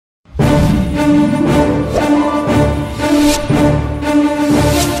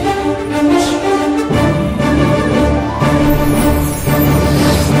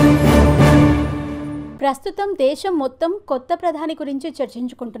ప్రస్తుతం దేశం మొత్తం కొత్త ప్రధాని గురించి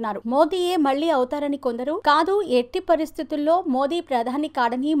చర్చించుకుంటున్నారు. మోదీయే మళ్లీ అవుతారని కొందరు, కాదు ఎట్టి పరిస్థితుల్లో మోదీ ప్రధాని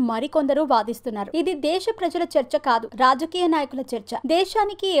కాడని మరికొందరు వాదిస్తున్నారు. ఇది దేశ ప్రజల చర్చ కాదు, రాజకీయ నాయకుల చర్చ.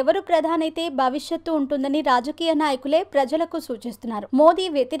 దేశానికి ఎవరు ప్రధానైతే భవిష్యత్తు ఉంటుందని రాజకీయ నాయకులే ప్రజలకు సూచిస్తున్నారు. మోదీ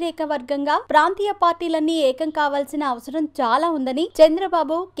వ్యతిరేక వర్గంగా ప్రాంతీయ పార్టీలన్నీ ఏకం కావాల్సిన అవసరం చాలా ఉందని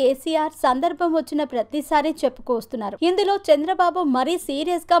చంద్రబాబు, కేసీఆర్ సందర్భం వచ్చిన ప్రతిసారి చెప్పుకొస్తున్నారు. ఇందులో చంద్రబాబు మరీ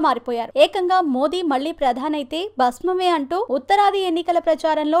సీరియస్ గా మారిపోయారు. ఏకంగా మోదీ మళ్లీ ప్రధానైతే భస్మమే అంటూ ఉత్తరాది ఎన్నికల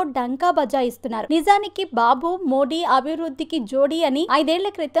ప్రచారంలో డంకా బజాయిస్తున్నారు. నిజానికి బాబు మోడీ అభివృద్ధికి జోడీ అని 5 ఏళ్ల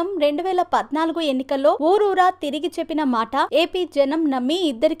క్రితం 2014 ఎన్నికల్లో ఊరూరా తిరిగి చెప్పిన మాట ఏపీ జనం నమ్మి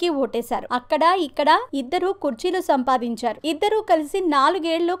ఇద్దరికి ఓటేశారు. అక్కడ ఇక్కడ ఇద్దరు కుర్చీలు సంపాదించారు. ఇద్దరూ కలిసి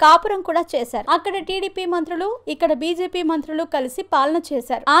 4 ఏళ్లు కాపురం కూడా చేశారు. అక్కడ టీడీపీ మంత్రులు, ఇక్కడ బీజేపీ మంత్రులు కలిసి పాలన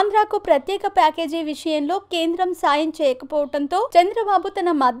చేశారు. ఆంధ్రాకు ప్రత్యేక ప్యాకేజీ విషయంలో కేంద్రం సాయం చేయకపోవడంతో చంద్రబాబు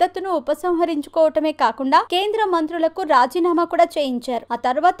తన మద్దతును ఉపసంహరించుకోవటమే కాకుండా కేంద్ర మంత్రులకు రాజీనామా కూడా చేయించారు. ఆ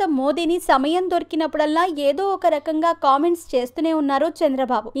తర్వాత మోదీని సమయం దొరికినప్పుడల్లా ఏదో ఒక రకంగా కామెంట్స్ చేస్తూనే ఉన్నారు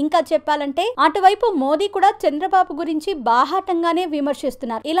చంద్రబాబు. ఇంకా చెప్పాలంటే అటువైపు మోదీ కూడా చంద్రబాబు గురించి బాహాటంగానే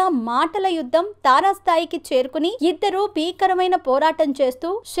విమర్శిస్తున్నారు. ఇలా మాటల యుద్ధం తారాస్థాయికి చేరుకుని ఇద్దరు భీకరమైన పోరాటం చేస్తూ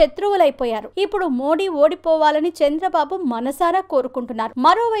శత్రువులైపోయారు. ఇప్పుడు మోడీ ఓడిపోవాలని చంద్రబాబు మనసారా కోరుకుంటున్నారు.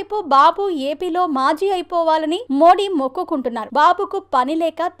 మరోవైపు బాబు ఏపీలో మాజీ అయిపోవాలని మోడీ మొక్కుకుంటున్నారు. బాబుకు పని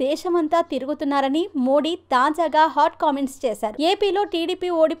లేక దేశమంతా తిరుగుతున్నారని మోడీ తాజాగా హాట్ కామెంట్స్ చేశారు. ఏపీలో టీడీపీ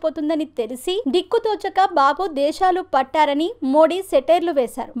ఓడిపోతుందని తెలిసి దిక్కుతోచక బాబు దేశాలు పట్టారని మోడీ సెటైర్లు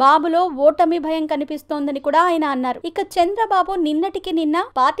వేశారు. బాబులో ఓటమి భయం కనిపిస్తోందని కూడా ఆయన అన్నారు. ఇక చంద్రబాబు నిన్నటికి నిన్న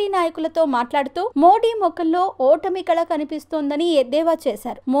పార్టీ నాయకులతో మాట్లాడుతూ మోడీ ముఖంలో ఓటమి కళ కనిపిస్తోందని ఎద్దేవా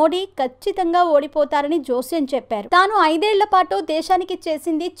చేశారు. మోడీ ఖచ్చితంగా ఓడిపోతారని జోస్యం చెప్పారు. తాను 5 ఏళ్ల పాటు దేశానికి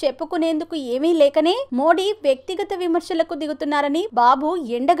చేసింది చెప్పుకునేందుకు ఏమీ లేకనే మోడీ వ్యక్తిగత విమర్శలకు దిగుతున్నారని బాబు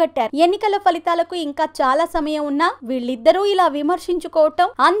ఎండగట్టారు. ఎన్నికల ఫలితాలకు ఇంకా చాలా సమయం ఉన్నా వీళ్ళిద్దరూ ఇలా విమర్శించుకోవటం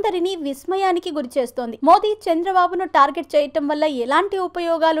అందరినీ విస్మయానికి గురిచేస్తోంది. మోదీ చంద్రబాబును టార్గెట్ చేయటం వల్ల ఎలాంటి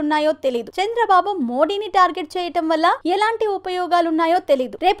ఉపయోగాలున్నాయో తెలీదు. చంద్రబాబు మోడీని టార్గెట్ చేయటం వల్ల ఎలాంటి ఉపయోగాలున్నాయో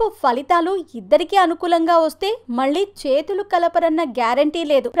తెలీదు. రేపు ఫలితాలు ఇద్దరికీ అనుకూలంగా వస్తే మళ్లీ చేతులు కలపరన్న గ్యారంటీ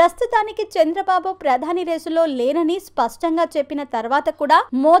లేదు. ప్రస్తుతానికి చంద్రబాబు ప్రధాని రేసులో లేనని స్పష్టంగా చెప్పిన తర్వాత కూడా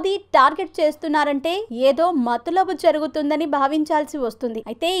మోదీ టార్గెట్ చేస్తున్నారంటే ఏదో మతులబు జరుగుతుందని భావించాల్సి వస్తుంది.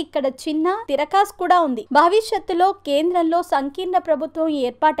 అయితే ఇక్కడ చిన్న తిరకాస్ కూడా ఉంది. భవిష్యత్తులో కేంద్రంలో సంకీర్ణ ప్రభుత్వం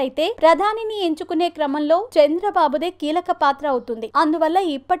ఏర్పాటైతే ప్రధానిని ఎంచుకునే క్రమంలో చంద్రబాబుదే కీలక పాత్ర అవుతుంది. అందువల్ల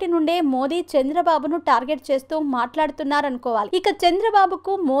ఇప్పటి నుండే మోదీ చంద్రబాబును టార్గెట్ చేస్తూ మాట్లాడుతున్నారనుకోవాలి. ఇక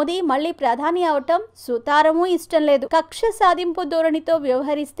చంద్రబాబుకు మోదీ మళ్లీ ప్రధాని అవటం సుతారము ఇష్టం లేదు. కక్ష సాధింపు ధోరణితో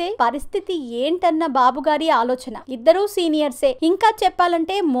వ్యవహరిస్తే పరిస్థితి ఏంటన్న బాబుగారి ఆలోచన. ఇద్దరూ సీనియర్సే. ఇంకా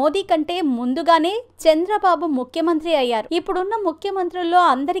చెప్పాలంటే మోదీ కంటే ముందుగానే చంద్రబాబు ముఖ్యమంత్రి అయ్యారు. ఇప్పుడున్న ముఖ్యమంత్రుల్లో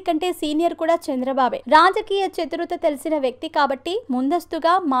అందరికంటే సీనియర్ కూడా చంద్రబాబే. రాజకీయ చతురత తెలిసిన వ్యక్తి కాబట్టి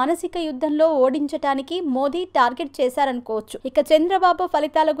ముందస్తుగా మానసిక యుద్ధంలో ఓడించటానికి మోదీ టార్గెట్ చేశారనుకోవచ్చు. ఇక చంద్రబాబు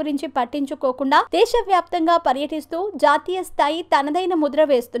ఫలితాల గురించి పట్టించుకోకుండా దేశవ్యాప్తంగా పర్యటిస్తూ జాతీయ స్థాయి తనదైన ముద్ర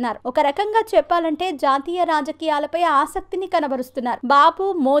వేస్తున్నారు. ఒక రకంగా చెప్పాలంటే జాతీయ రాజకీయాలపై ఆసక్తిని కనబరుస్తున్నారు. బాబు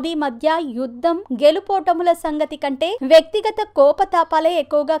మోదీ మధ్య యుద్ధం గెలుపోటముల సంగతి కంటే వ్యక్తిగత కోపతాపాలే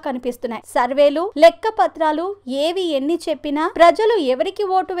ఎక్కువగా కనిపిస్తున్నాయి. సర్వేలు, లెక్క పత్రాలు ఏవి ఎన్ని చెప్పినా ప్రజలు ఎవరికి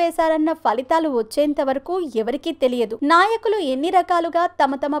ఓటు వేశారన్న ఫలితాలు వచ్చేంత వరకు ఎవరికీ తెలియదు. నాయకులు ఎన్ని రకాలుగా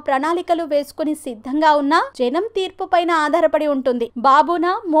తమ తమ ప్రణాళికలు వేసుకుని సిద్ధంగా ఉన్నా జనం తీర్పు పైన ఆధారపడి ఉంటుంది.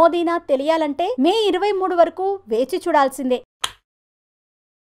 బాబునా మోదీనా తెలియాలంటే మే 23 వరకు వేచి చూడాల్సిందే.